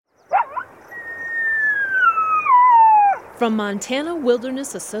From Montana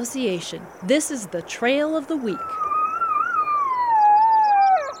Wilderness Association, this is the Trail of the Week.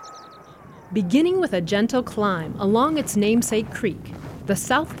 Beginning with a gentle climb along its namesake creek, the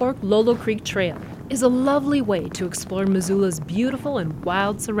South Fork Lolo Creek Trail is a lovely way to explore Missoula's beautiful and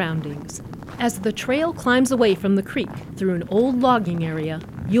wild surroundings. As the trail climbs away from the creek through an old logging area,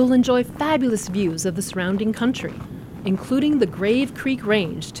 you'll enjoy fabulous views of the surrounding country, including the Grave Creek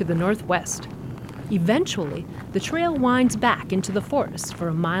Range to the northwest. Eventually, the trail winds back into the forest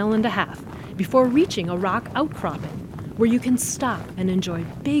for 1.5 miles before reaching a rock outcropping, where you can stop and enjoy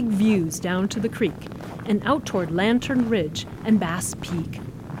big views down to the creek and out toward Lantern Ridge and Bass Peak.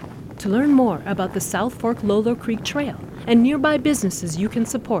 To learn more about the South Fork Lolo Creek Trail and nearby businesses you can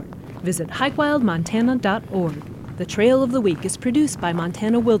support, visit hikewildmontana.org. The Trail of the Week is produced by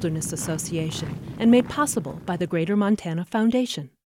Montana Wilderness Association and made possible by the Greater Montana Foundation.